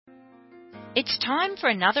It's time for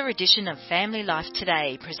another edition of Family Life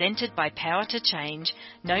Today, presented by Power to Change,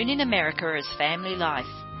 known in America as Family Life.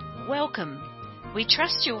 Welcome. We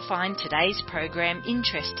trust you'll find today's program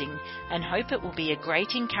interesting and hope it will be a great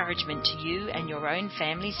encouragement to you and your own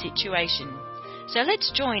family situation. So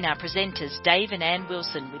let's join our presenters, Dave and Ann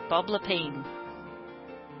Wilson, with Bob Lapine.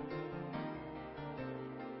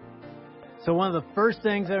 So one of the first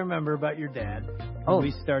things I remember about your dad when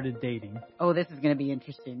we started dating. Oh, this is going to be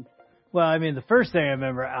interesting. Well, I mean, the first thing I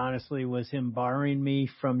remember, honestly, was him barring me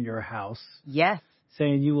from your house. Yes.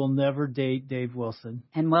 Saying you will never date Dave Wilson.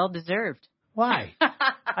 And well deserved. Why?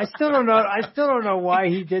 I still don't know why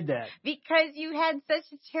he did that. Because you had such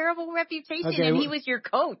a terrible reputation and he was your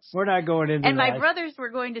coach. We're not going into that. And my brothers were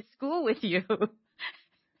going to school with you.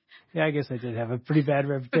 Yeah, I guess I did have a pretty bad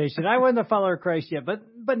reputation. I wasn't a follower of Christ yet,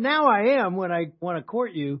 but now I am when I want to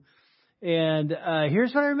court you. And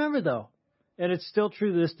here's what I remember, though. And it's still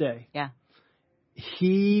true to this day. Yeah.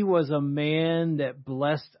 He was a man that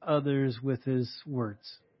blessed others with his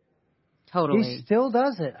words. Totally. He still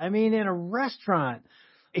does it. I mean, in a restaurant.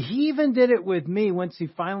 He even did it with me once he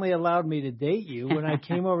finally allowed me to date you. When I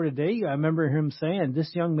came over to date you, I remember him saying,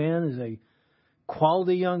 this young man is a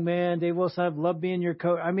quality young man. Dave Wilson, I've loved being your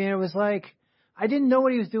coach. I mean, it was like, I didn't know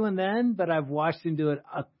what he was doing then, but I've watched him do it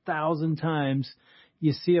 1,000 times.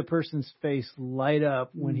 You see a person's face light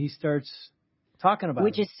up when he starts talking about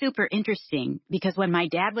Which is super interesting because when my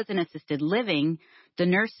dad was in assisted living, the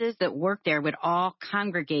nurses that worked there would all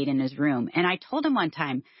congregate in his room. And I told him one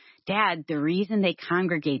time, Dad, the reason they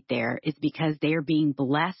congregate there is because they are being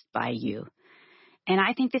blessed by you. And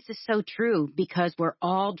I think this is so true because we're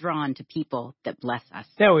all drawn to people that bless us.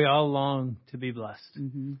 Yeah, we all long to be blessed.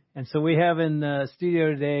 Mm-hmm. And so we have in the studio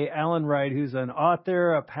today Alan Wright, who's an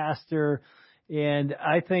author, a pastor, and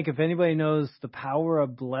I think if anybody knows the power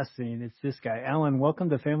of blessing, it's this guy. Alan, welcome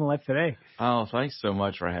to Family Life Today. Oh, thanks so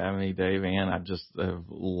much for having me, Dave. And I just have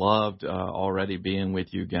loved already being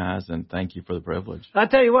with you guys, and thank you for the privilege. I'll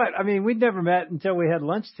tell you what, I mean, we'd never met until we had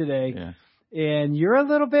lunch today. Yeah. And you're a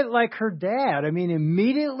little bit like her dad. I mean,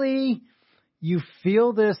 immediately you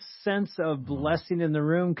feel this sense of blessing in the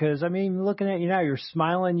room because, I mean, looking at you now, you're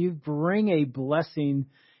smiling. You bring a blessing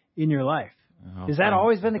in your life. Oh, has that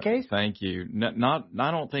always been the case? Thank you.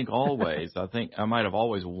 I don't think always. I think I might have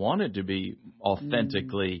always wanted to be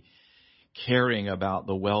authentically caring about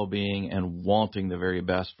the well-being and wanting the very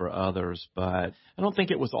best for others, but I don't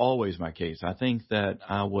think it was always my case. I think that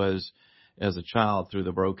I was, as a child, through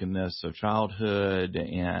the brokenness of childhood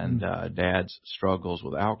and Dad's struggles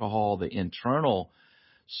with alcohol, the internal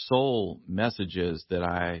soul messages that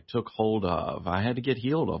I took hold of, I had to get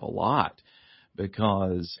healed of a lot.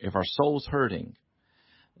 Because if our soul's hurting,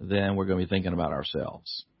 then we're going to be thinking about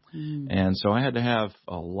ourselves. And so I had to have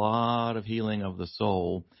a lot of healing of the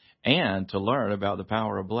soul and to learn about the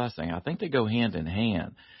power of blessing. I think they go hand in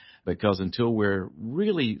hand because until we're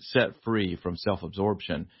really set free from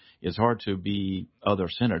self-absorption, it's hard to be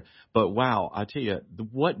other-centered. But wow, I tell you,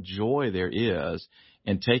 what joy there is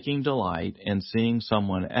in taking delight in seeing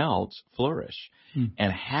someone else flourish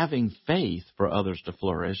and having faith for others to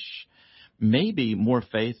flourish. Maybe more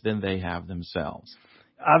faith than they have themselves.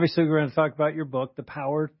 Obviously, we're going to talk about your book, The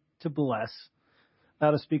Power to Bless, How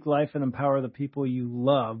to Speak Life and Empower the People You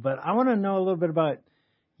Love. But I want to know a little bit about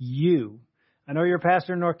you. I know you're a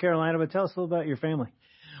pastor in North Carolina, but tell us a little about your family.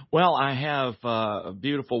 Well, I have a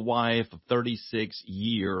beautiful wife of 36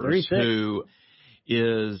 years 36. Who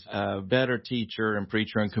is a better teacher and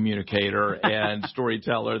preacher and communicator and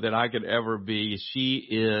storyteller than I could ever be. She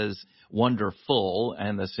is wonderful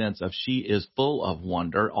in the sense of she is full of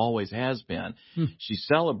wonder, always has been. She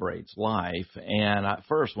celebrates life. And at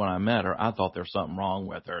first when I met her, I thought there's something wrong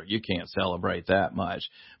with her. You can't celebrate that much.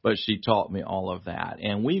 But she taught me all of that.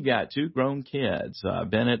 And we've got 2 grown kids.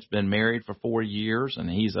 Bennett's been married for 4 years, and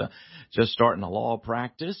he's just starting a law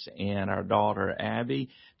practice. And our daughter, Abby,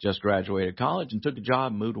 just graduated college and took a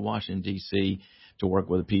job and moved to Washington, D.C. to work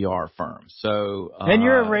with a PR firm. So, and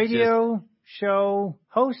you're a radio show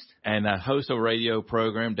host? And I host a radio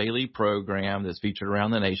program, daily program that's featured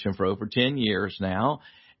around the nation for over 10 years now.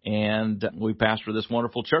 And we pastor this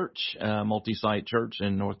wonderful church, multi-site church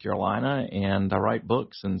in North Carolina, and I write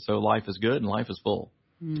books. And so life is good and life is full.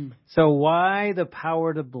 So why the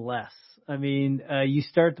power to bless? I mean, you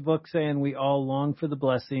start the book saying we all long for the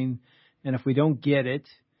blessing, and if we don't get it,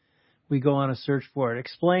 we go on a search for it.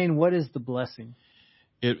 Explain, what is the blessing?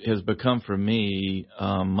 It has become for me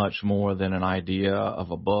much more than an idea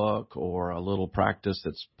of a book or a little practice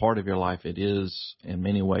that's part of your life. It is, in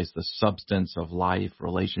many ways, the substance of life,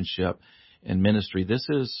 relationship, and ministry. This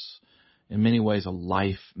is in many ways, a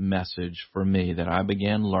life message for me that I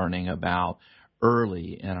began learning about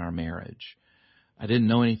early in our marriage. I didn't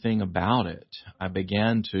know anything about it. I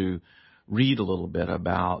began to read a little bit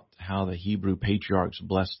about how the Hebrew patriarchs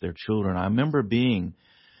blessed their children. I remember being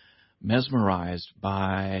mesmerized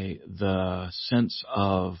by the sense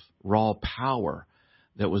of raw power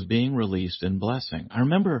that was being released in blessing. I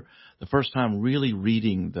remember the first time really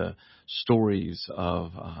reading the stories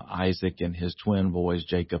of Isaac and his twin boys,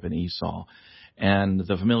 Jacob and Esau, and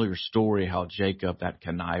the familiar story how Jacob, that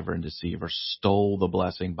conniver and deceiver, stole the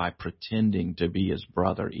blessing by pretending to be his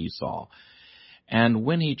brother Esau. And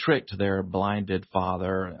when he tricked their blinded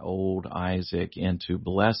father, old Isaac, into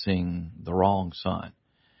blessing the wrong son,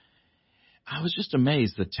 I was just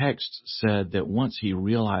amazed. The text said that once he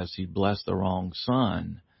realized he'd blessed the wrong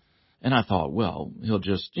son, and I thought, well, he'll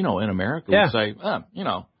just, in America, we'll say,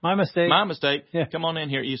 my mistake. My mistake. Yeah. Come on in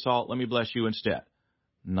here, Esau. Let me bless you instead.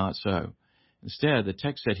 Not so. Instead, the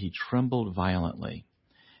text said he trembled violently,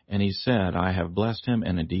 and he said, I have blessed him,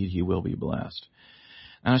 and indeed he will be blessed.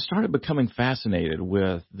 And I started becoming fascinated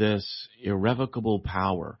with this irrevocable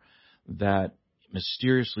power that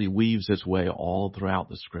mysteriously weaves its way all throughout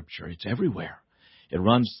the Scripture. It's everywhere. It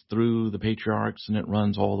runs through the patriarchs, and it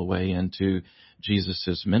runs all the way into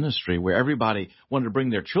Jesus' ministry, where everybody wanted to bring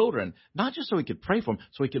their children, not just so he could pray for them,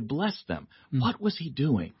 so he could bless them. What was he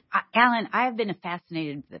doing? Alan, I have been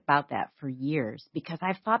fascinated about that for years because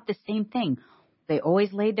I've thought the same thing. They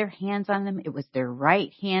always laid their hands on them. It was their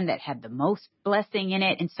right hand that had the most blessing in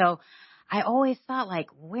it. And so I always thought,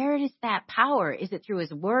 where is that power? Is it through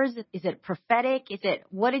his words? Is it prophetic?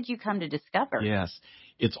 What did you come to discover? Yes,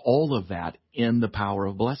 it's all of that in the power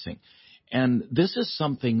of blessing. And this is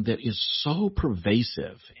something that is so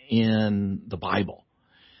pervasive in the Bible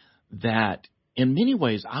that in many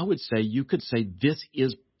ways, I would say you could say this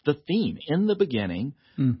is the theme. In the beginning,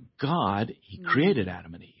 God, he created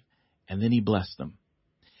Adam and Eve, and then he blessed them.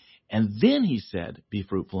 And then he said, be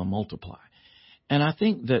fruitful and multiply. And I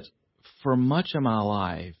think that for much of my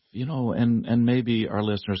life, and maybe our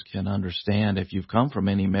listeners can understand if you've come from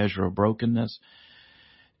any measure of brokenness,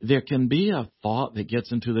 there can be a thought that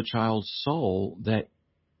gets into the child's soul that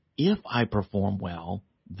if I perform well,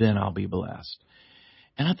 then I'll be blessed.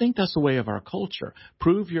 And I think that's the way of our culture.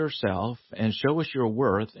 Prove yourself and show us your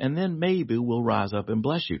worth, and then maybe we'll rise up and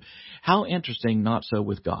bless you. How interesting, not so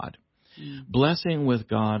with God. Blessing with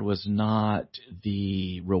God was not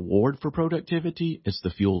the reward for productivity, it's the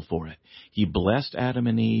fuel for it. He blessed Adam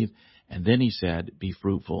and Eve, and then he said, be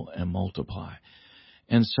fruitful and multiply.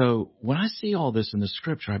 And so when I see all this in the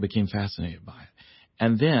Scripture, I became fascinated by it.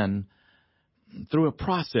 And then through a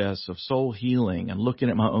process of soul healing and looking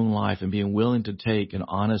at my own life and being willing to take an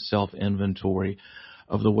honest self-inventory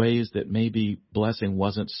of the ways that maybe blessing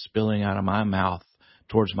wasn't spilling out of my mouth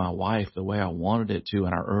towards my wife the way I wanted it to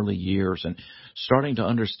in our early years, and starting to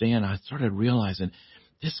understand, I started realizing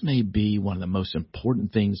this may be one of the most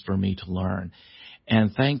important things for me to learn.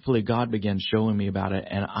 And thankfully, God began showing me about it,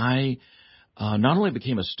 and I not only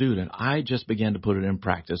became a student, I just began to put it in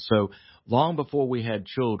practice. So long before we had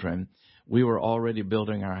children, we were already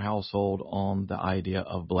building our household on the idea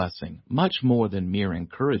of blessing, much more than mere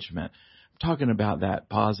encouragement. I'm talking about that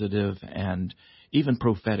positive and even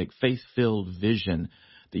prophetic, faith-filled vision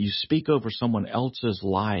that you speak over someone else's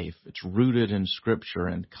life. It's rooted in Scripture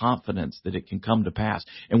and confidence that it can come to pass.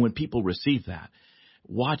 And when people receive that,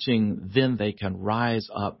 watching, then they can rise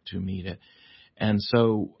up to meet it. And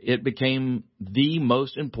so it became the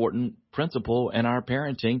most important principle in our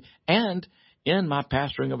parenting and in my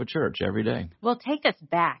pastoring of a church every day. Well, take us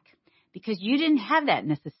back, because you didn't have that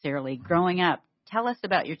necessarily growing up. Tell us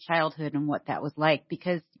about your childhood and what that was like,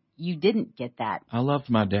 because you didn't get that. I loved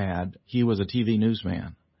my dad. He was a TV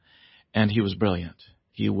newsman, and he was brilliant.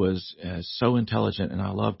 He was so intelligent, and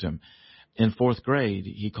I loved him. In fourth grade,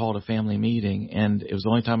 he called a family meeting, and it was the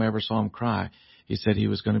only time I ever saw him cry. He said he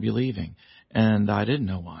was going to be leaving, and I didn't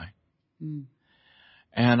know why.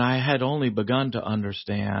 And I had only begun to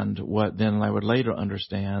understand what then I would later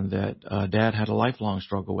understand, that Dad had a lifelong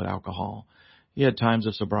struggle with alcohol. He had times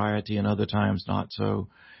of sobriety and other times not so.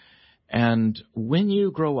 And when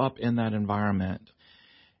you grow up in that environment,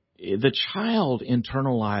 the child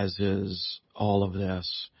internalizes all of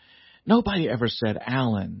this. Nobody ever said,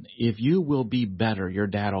 Alan, if you will be better, your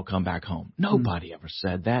dad will come back home. Nobody ever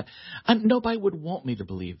said that. Nobody would want me to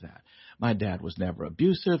believe that. My dad was never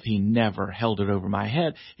abusive. He never held it over my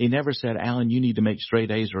head. He never said, Alan, you need to make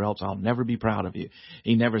straight A's or else I'll never be proud of you.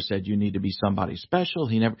 He never said you need to be somebody special.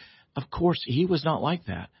 Of course, he was not like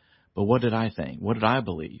that. But what did I think? What did I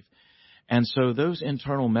believe? And so those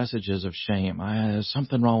internal messages of shame, there's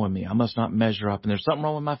something wrong with me. I must not measure up. And there's something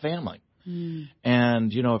wrong with my family.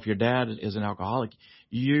 And, if your dad is an alcoholic,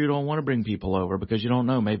 you don't want to bring people over because you don't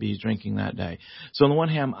know, maybe he's drinking that day. So on the one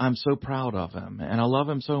hand, I'm so proud of him and I love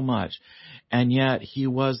him so much. And yet he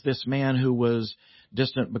was this man who was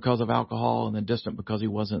distant because of alcohol and then distant because he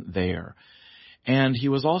wasn't there. And he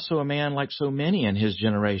was also a man like so many in his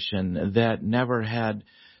generation that never had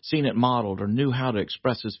seen it modeled or knew how to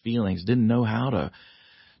express his feelings, didn't know how to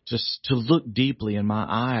just to look deeply in my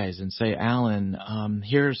eyes and say, Alan,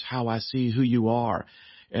 here's how I see who you are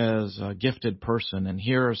as a gifted person. And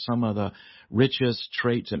here are some of the richest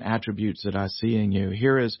traits and attributes that I see in you.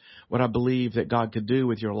 Here is what I believe that God could do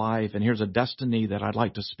with your life. And here's a destiny that I'd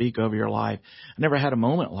like to speak over your life. I never had a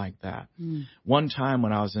moment like that. One time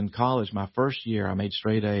when I was in college, my first year, I made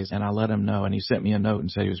straight A's and I let him know. And he sent me a note and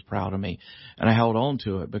said he was proud of me. And I held on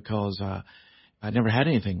to it because I never had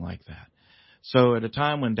anything like that. So at a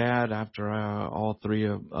time when Dad, after all three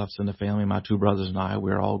of us in the family, my two brothers and I,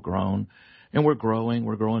 we're all grown and we're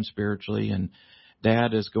growing spiritually, and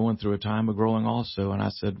Dad is going through a time of growing also. And I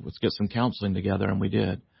said, let's get some counseling together, and we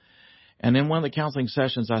did. And in one of the counseling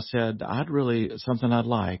sessions, I said, something I'd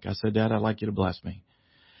like. I said, Dad, I'd like you to bless me.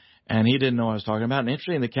 And he didn't know what I was talking about. And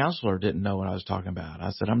interestingly, the counselor didn't know what I was talking about.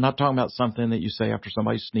 I said, I'm not talking about something that you say after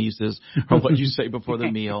somebody sneezes or what you say before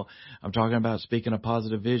the meal. I'm talking about speaking a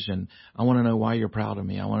positive vision. I want to know why you're proud of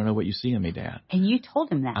me. I want to know what you see in me, Dad. And you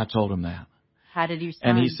told him that? I told him that. How did you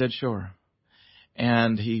respond? And he said, sure.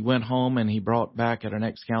 And he went home and he brought back at our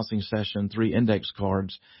next counseling session 3 index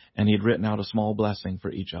cards, and he'd written out a small blessing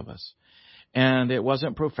for each of us. And it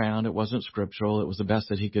wasn't profound. It wasn't scriptural. It was the best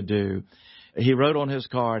that he could do. He wrote on his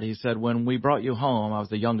card, he said, when we brought you home, I was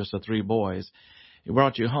the youngest of 3 boys. He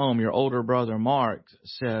brought you home. Your older brother, Mark,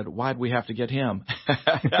 said, why'd we have to get him?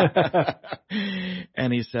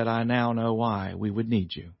 And he said, I now know why. We would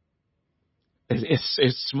need you.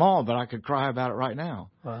 It's small, but I could cry about it right now.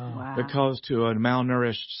 Wow. Because to a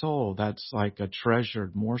malnourished soul, that's like a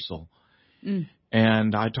treasured morsel.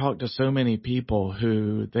 And I talk to so many people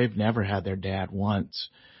who they've never had their dad once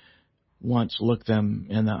look them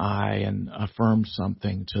in the eye and affirmed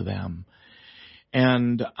something to them.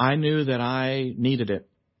 And I knew that I needed it.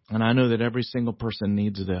 And I know that every single person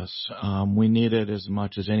needs this. We need it as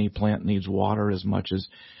much as any plant needs water, as much as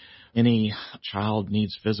any child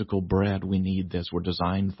needs physical bread. We need this. We're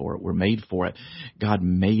designed for it. We're made for it. God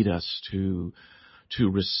made us to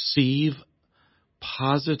receive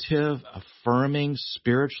positive, affirming,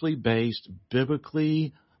 spiritually based,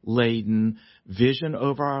 biblically laden vision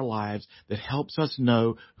over our lives that helps us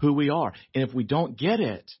know who we are. And if we don't get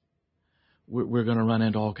it, we're going to run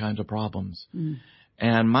into all kinds of problems.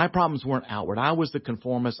 And my problems weren't outward. I was the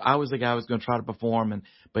conformist. I was the guy who was going to try to perform.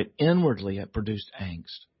 But inwardly, it produced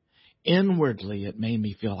angst. Inwardly, it made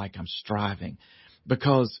me feel like I'm striving.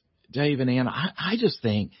 Because, Dave and Ann, I just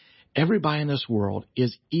think everybody in this world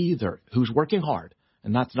is either, who's working hard,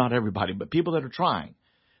 and that's not everybody, but people that are trying,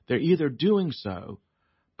 they're either doing so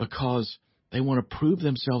because they want to prove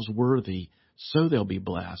themselves worthy so they'll be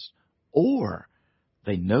blessed, or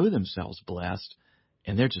they know themselves blessed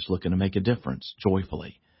and they're just looking to make a difference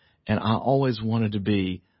joyfully. And I always wanted to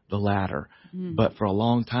be the latter. But for a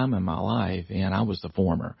long time in my life, and I was the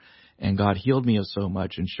former. And God healed me of so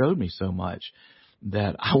much and showed me so much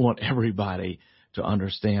that I want everybody to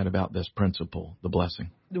understand about this principle, the blessing.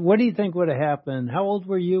 What do you think would have happened? How old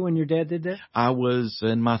were you when your dad did that? I was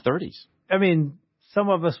in my 30s. I mean, some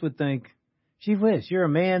of us would think, gee whiz, you're a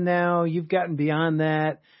man now. You've gotten beyond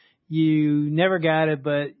that. You never got it,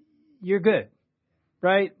 but you're good,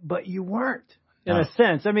 right? But you weren't, in a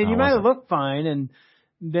sense. I mean, you might have looked fine and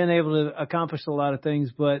been able to accomplish a lot of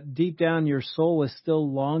things, but deep down your soul was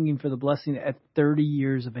still longing for the blessing at 30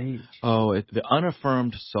 years of age. Oh, the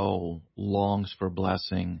unaffirmed soul longs for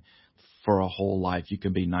blessing for a whole life. You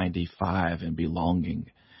can be 95 and be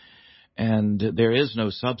longing. And there is no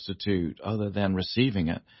substitute other than receiving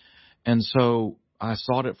it. And so I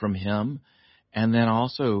sought it from him. And then I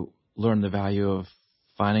also learned the value of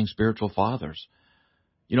finding spiritual fathers,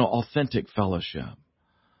 authentic fellowship,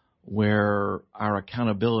 where our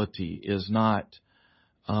accountability is not,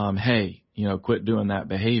 hey, quit doing that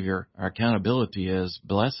behavior. Our accountability is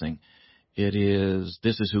blessing. It is,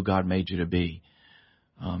 this is who God made you to be.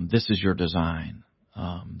 This is your design.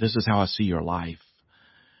 This is how I see your life.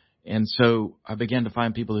 And so I began to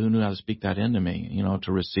find people who knew how to speak that into me,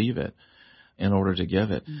 to receive it in order to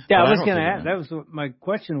give it. Yeah, I was going to ask, that was what my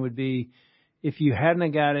question would be, if you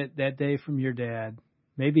hadn't got it that day from your dad,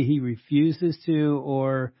 maybe he refuses to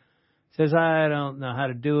or says, I don't know how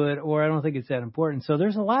to do it, or I don't think it's that important. So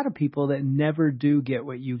there's a lot of people that never do get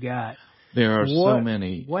what you got. There are so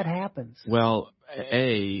many. What happens? Well,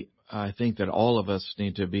 I think that all of us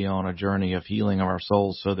need to be on a journey of healing of our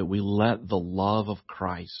souls so that we let the love of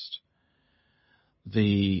Christ,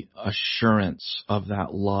 the assurance of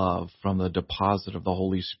that love from the deposit of the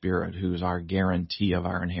Holy Spirit, who is our guarantee of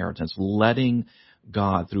our inheritance, letting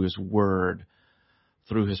God through His Word,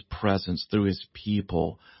 through His presence, through His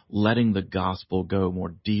people, letting the gospel go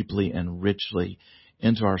more deeply and richly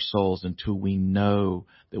into our souls until we know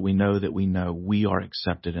that we know that we know we are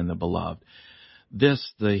accepted in the beloved.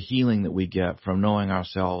 The healing that we get from knowing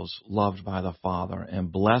ourselves loved by the Father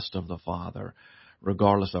and blessed of the Father,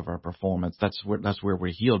 regardless of our performance, that's where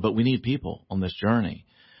we're healed. But we need people on this journey.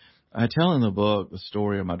 I tell in the book the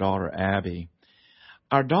story of my daughter, Abby.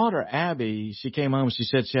 Our daughter, Abby, she came home and she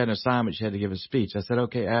said she had an assignment. She had to give a speech. I said,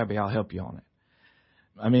 okay, Abby, I'll help you on it.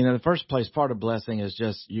 I mean, in the first place, part of blessing is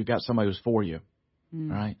just you got somebody who's for you,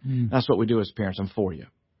 right? That's what we do as parents. I'm for you.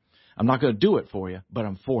 I'm not going to do it for you, but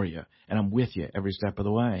I'm for you, and I'm with you every step of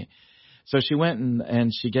the way. So she went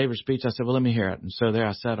and she gave her speech. I said, well, let me hear it. And so there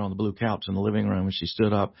I sat on the blue couch in the living room, and she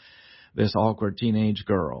stood up, this awkward teenage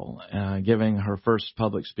girl, giving her first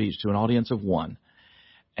public speech to an audience of one.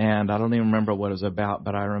 And I don't even remember what it was about,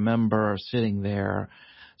 but I remember sitting there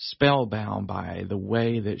spellbound by the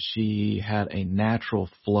way that she had a natural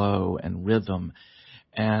flow and rhythm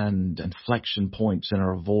and inflection points in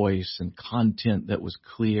her voice and content that was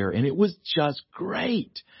clear. And it was just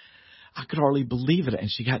great. I could hardly believe it. And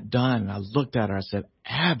she got done, and I looked at her. I said,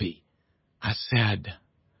 Abby, I said,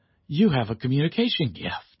 you have a communication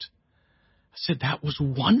gift. I said, that was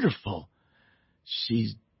wonderful.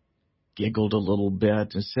 She giggled a little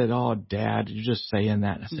bit and said, oh, Dad, you're just saying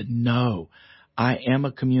that. And I said, no, I am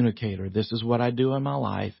a communicator. This is what I do in my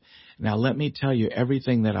life. Now, let me tell you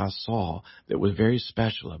everything that I saw that was very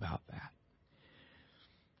special about that.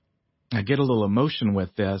 I get a little emotion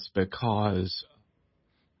with this because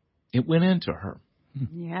it went into her.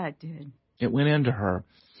 Yeah, it did. It went into her.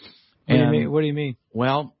 What do you mean?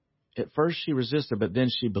 Well, at first she resisted, but then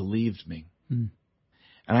she believed me. And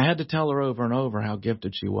I had to tell her over and over how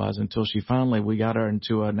gifted she was until we got her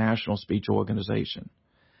into a national speech organization.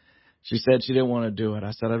 She said she didn't want to do it.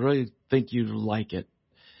 I said, I really think you'd like it.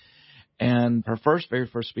 And her very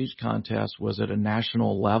first speech contest was at a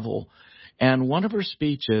national level. And one of her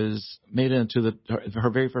speeches made it into her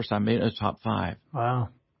very first time, made it into the top 5. Wow.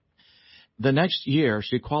 The next year,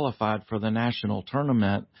 she qualified for the national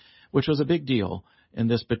tournament, which was a big deal in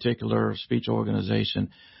this particular speech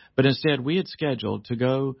organization. But instead, we had scheduled to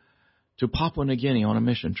go to Papua New Guinea on a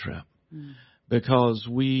mission trip because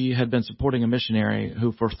we had been supporting a missionary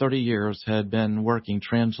who for 30 years had been working,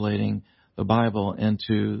 translating the Bible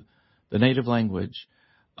into the native language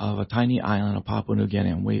of a tiny island of Papua New Guinea,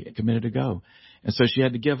 and we committed to go. And so she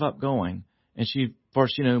had to give up going. And she, of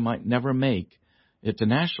course, might never make it to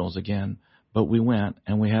nationals again, but we went,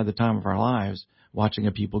 and we had the time of our lives watching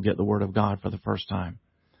a people get the Word of God for the first time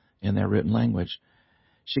in their written language.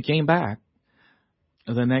 She came back.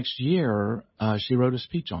 The next year, she wrote a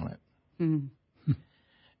speech on it.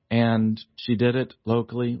 And she did it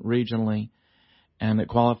locally, regionally, and it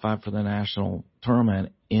qualified for the national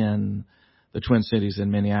tournament in the Twin Cities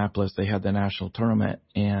in Minneapolis. They had the national tournament,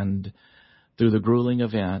 and through the grueling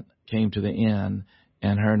event, came to the end,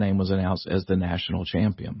 and her name was announced as the national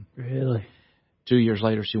champion. Really? 2 years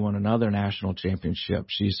later, she won another national championship.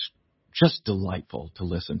 She's just delightful to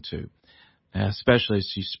listen to, especially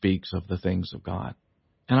as she speaks of the things of God.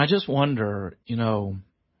 And I just wonder,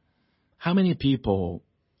 how many people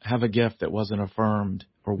have a gift that wasn't affirmed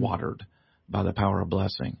or watered by the power of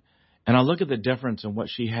blessing? And I look at the difference in what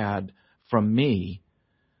she had from me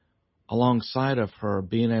alongside of her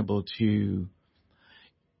being able to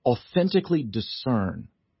authentically discern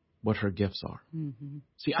what her gifts are.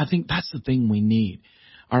 See, I think that's the thing we need.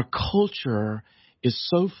 Our culture is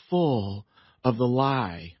so full of the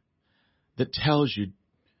lie that tells you,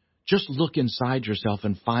 just look inside yourself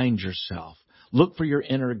and find yourself. Look for your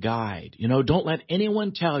inner guide. Don't let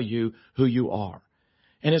anyone tell you who you are.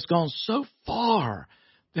 And it's gone so far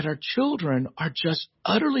that our children are just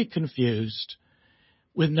utterly confused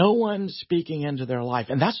with no one speaking into their life.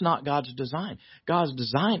 And that's not God's design. God's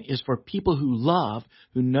design is for people who love,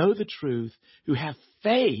 who know the truth, who have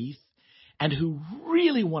faith, and who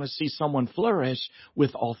really want to see someone flourish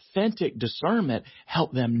with authentic discernment,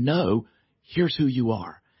 help them know, here's who you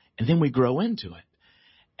are. And then we grow into it.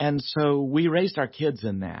 And so we raised our kids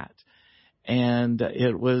in that. And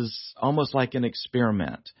it was almost like an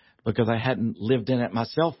experiment because I hadn't lived in it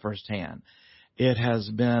myself firsthand. It has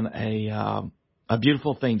been a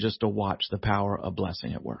beautiful thing just to watch the power of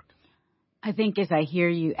blessing at work. I think as I hear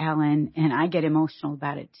you, Alan, and I get emotional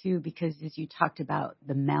about it too, because as you talked about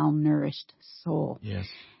the malnourished soul. Yes.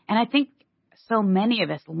 And I think so many of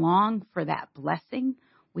us long for that blessing.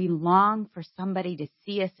 We long for somebody to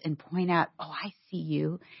see us and point out, oh, I see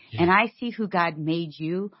you, and I see who God made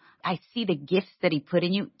you. I see the gifts that he put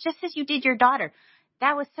in you, just as you did your daughter.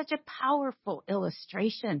 That was such a powerful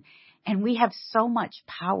illustration. And we have so much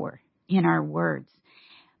power in our words.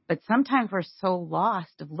 But sometimes we're so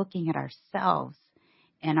lost of looking at ourselves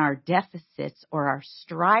and our deficits or our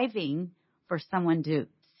striving for someone to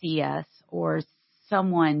see us or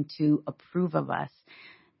someone to approve of us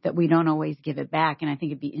that we don't always give it back. And I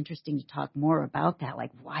think it'd be interesting to talk more about that. Like,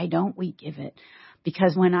 why don't we give it?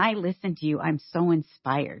 Because when I listen to you, I'm so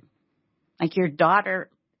inspired. Like your daughter,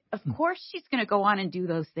 of course she's going to go on and do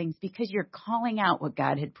those things because you're calling out what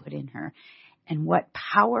God had put in her and what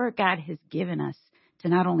power God has given us to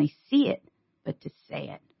not only see it, but to say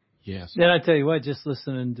it. Yes. Then I tell you what, just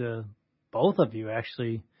listening to both of you,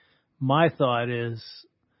 actually, my thought is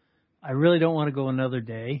I really don't want to go another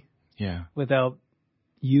day without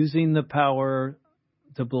using the power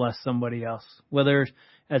to bless somebody else, whether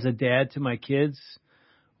as a dad to my kids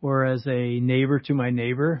or as a neighbor to my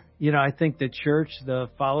neighbor. You know, I think the church, the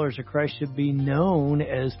followers of Christ, should be known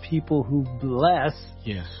as people who bless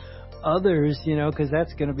others, you know, because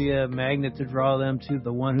that's going to be a magnet to draw them to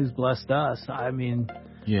the one who's blessed us. I mean,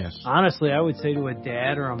 honestly, I would say to a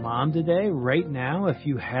dad or a mom today, right now, if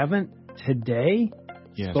you haven't today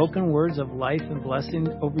spoken words of life and blessing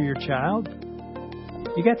over your child,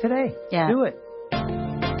 you got today. Do it.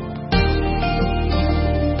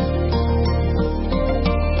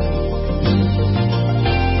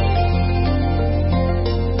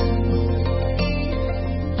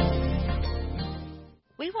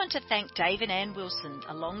 We want to thank Dave and Ann Wilson,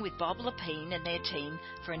 along with Bob Lapine and their team,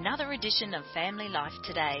 for another edition of Family Life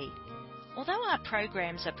Today. Although our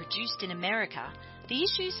programs are produced in America, the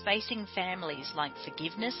issues facing families like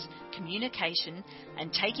forgiveness, communication,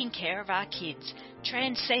 and taking care of our kids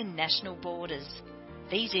transcend national borders.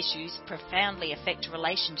 These issues profoundly affect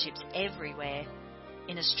relationships everywhere.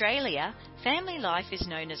 In Australia, Family Life is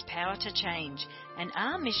known as Power to Change, and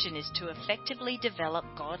our mission is to effectively develop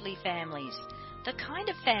godly families, the kind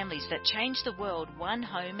of families that change the world one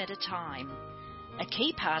home at a time. A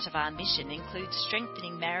key part of our mission includes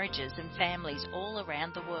strengthening marriages and families all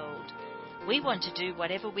around the world. We want to do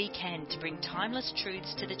whatever we can to bring timeless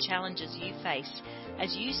truths to the challenges you face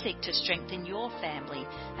as you seek to strengthen your family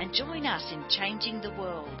and join us in changing the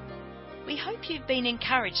world. We hope you've been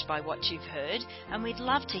encouraged by what you've heard, and we'd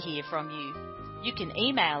love to hear from you. You can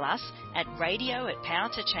email us at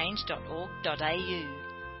radio@powertochange.org.au.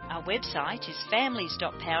 Our website is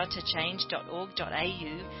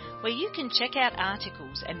families.powertochange.org.au, where you can check out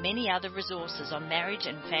articles and many other resources on marriage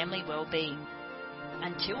and family well-being.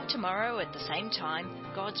 Until tomorrow at the same time,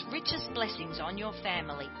 God's richest blessings on your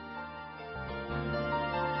family.